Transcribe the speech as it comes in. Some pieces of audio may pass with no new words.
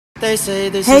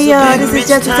Hey y'all, this is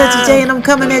Just Such a J, and I'm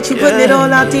coming at you, putting it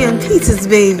all out there in pieces,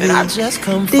 baby. Do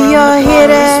y'all hear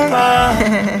that?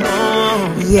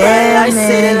 Yeah,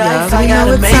 man, y'all already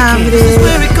know what time it is.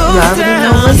 Y'all already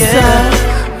know what's up.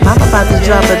 Mama about to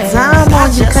drop a dime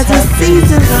on you cause it's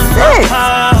season 6.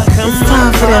 It's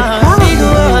time for that power,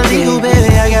 baby.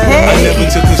 Hey. I never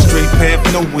took a straight path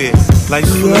nowhere.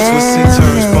 Life's full of twists and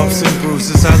turns, bumps and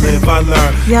bruises. I live, I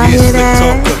learn. Y'all hear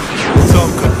that?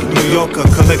 Talker, New Yorker,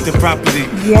 collecting property.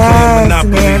 Yes,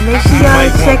 man. Make sure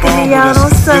y'all checking me out on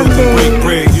Sunday.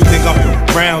 Bread. You think I'm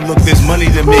around? Look, there's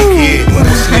money to make here. More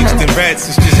snakes than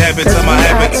rats. It's just habits of my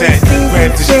habitat.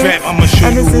 Grab the strap, I'ma show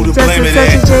you who to blame it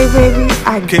at.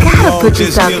 I gotta put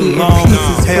this out here in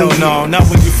pieces. Hell no, not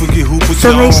when you forget who put you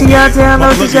on. So make sure y'all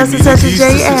download the Just Such a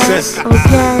J app.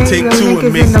 Okay, Take the two link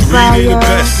and is in make the three bio. the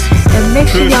best. And make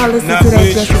sure y'all listen to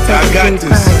that Just Such a J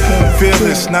podcast.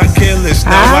 Fearless, not careless.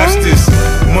 Now watch this.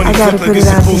 Money flip like it's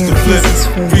supposed to flip.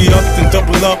 Re-up and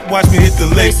double up. Watch me hit the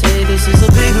lake. They say this is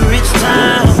a big rich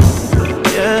town.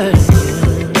 Yeah,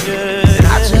 yeah. And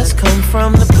I just come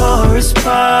from the poorest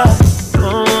part.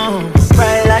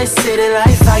 Bright light, city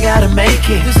life, I gotta make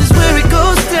it. This is where it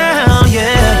goes down.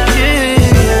 Yeah, yeah,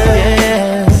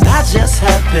 yeah. I just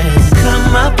happen to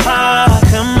come apart.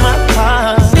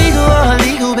 Legal or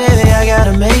illegal, baby, I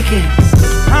gotta make it.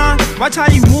 Watch how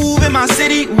you move in my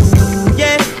city. Ooh,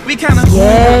 yeah, we kinda cool.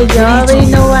 Yeah, y'all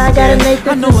already know I gotta make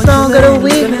this the song of the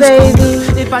week, baby.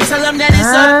 If I tell them that it's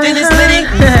up, then it's litty.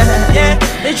 Yeah,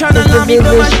 they tryna line me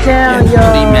for my shit.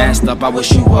 Really messed up, I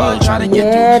wish you would try to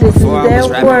get through. Before I was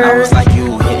rapping, I was like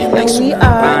you, hitting like we super.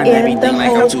 are Buying in everything the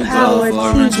like I'm too good for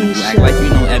a rental. You act PowerTvShow. like you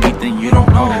know everything, you don't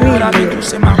know what I've been through.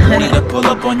 Send my booty to pull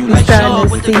up on you like Shaw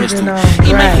with the pistol.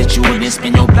 He might hit you and then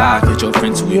spin your block, hit your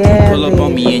friend too. If you pull up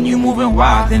on me and you moving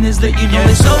wild, then it's lit, you know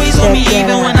it's always on me.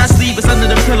 Even when I sleep, it's under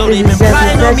the pillow. They've been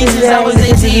plotting on me since I was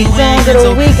 18. Song of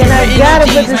the week, and I gotta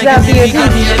put this out here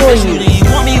for you. You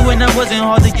want me when I wasn't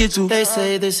hard to get to. They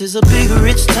say this is a big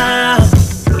rich town.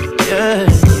 Yeah,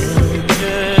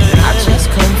 yeah. I just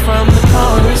come from the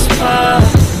poorest part.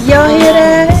 Y'all hear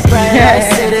that? Bright light,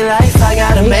 city life, I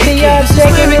gotta make Make sure it. y'all This is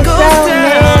checking where it this goes out, down.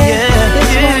 man. Yeah, This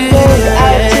yeah, one goes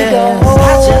out to the whole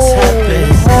I just happen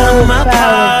to come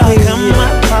apart.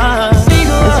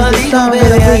 Legal or illegal,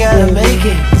 baby, I gotta make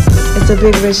it. It's a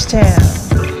big rich town,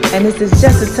 and this is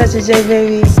Just Such a J,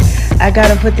 baby. I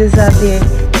gotta put this out there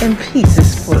in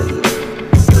pieces for you.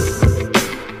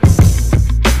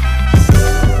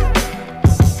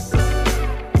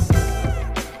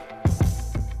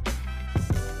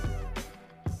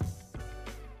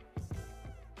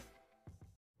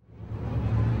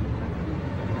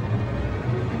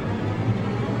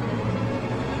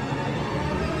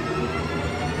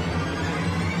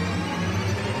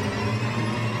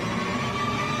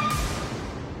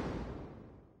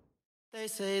 They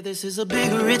say this is a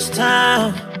big rich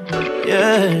town.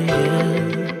 Yeah,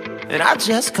 yeah. And I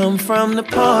just come from the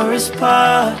poorest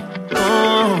part.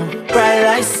 Bright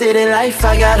light, city life,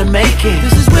 I gotta make it.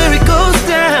 This is where it goes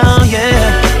down. Yeah,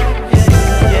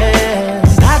 yeah, yeah.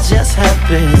 I just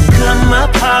happen to come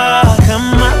apart.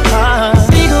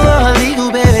 Legal or illegal,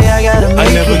 baby, I gotta make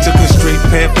it. I never took a straight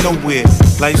path nowhere.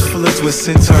 Life's full of twists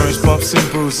and turns, bumps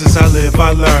and bruises. I live, I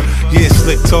learn. Yeah,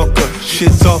 slick talker, shit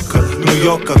talker, New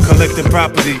Yorker, collecting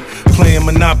property, playing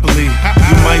Monopoly.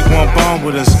 You might want bond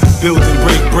with us, build and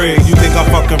break bread. You think I'm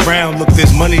fucking around? Look,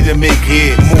 there's money to make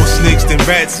here. More snakes than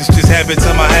rats, it's just habits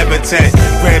of my habitat.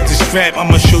 Grab the strap,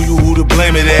 I'ma show you who to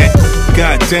blame it at.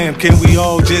 Goddamn, can we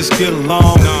all just get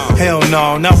along? Hell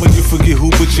no, not when you forget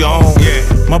who put you on.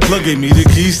 My blood gave me the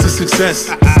keys to success.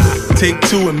 Take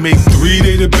two and make three,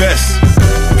 they the best.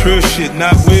 Pure shit,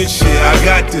 not weird shit, I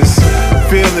got this.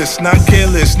 Fearless, not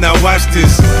careless, now watch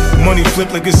this. Money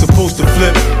flip like it's supposed to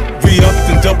flip. Re-up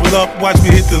and double up, watch me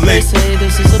hit the lake. They say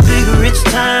this is a big rich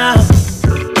town.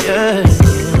 Yeah,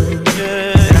 yeah,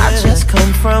 yeah. And I just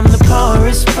come from the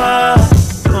poorest part.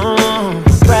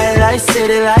 Bright light,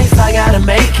 city life, I gotta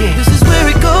make it. This is where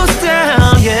it goes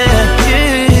down. Yeah,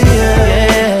 yeah,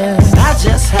 yeah. I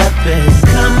just happen to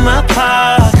come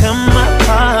apart.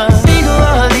 Legal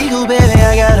or illegal, baby,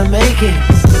 I gotta make it.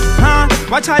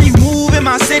 Watch how you move in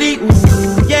my city.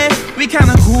 Ooh, yeah, we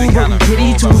kinda cool, but we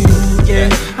pretty too. Yeah,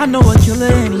 I know a killer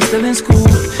and he's still in school.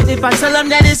 If I tell him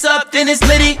that it's up, then it's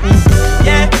litty.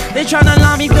 Yeah, they tryna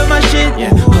line me for my shit. Yeah,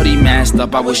 hoodie masked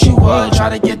up, I wish you would try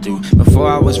to get through. Before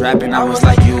I was rapping, I was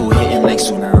like you, hitting like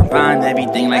so. Now I'm buying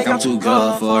everything like I'm too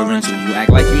good for a rental. You act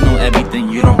like you know everything,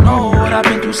 you don't know what I've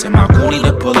been through. Send my goonie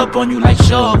to pull up on you like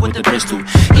Shaw with the pistol.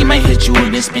 He might hit you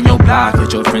and then spin your block,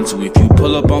 hit your friend too. If you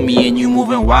pull up on me and you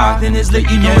moving wild, then it's lit,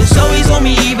 you know it's always on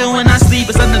me. Even when I sleep,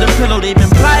 it's under the pillow. They've been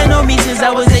plotting on me since I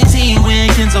was 18.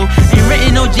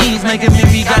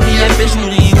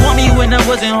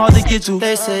 wasn't hard to get to.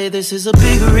 They say this is a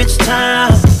big rich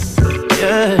town.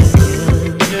 Yeah,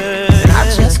 yeah, yeah. And I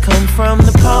just come from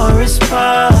the poorest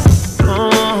part.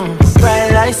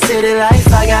 Bright light, city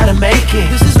life, I gotta make it.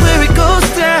 This is where it goes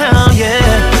down,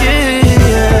 yeah, yeah,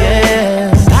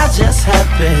 yeah. I just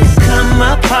happen to come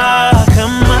apart.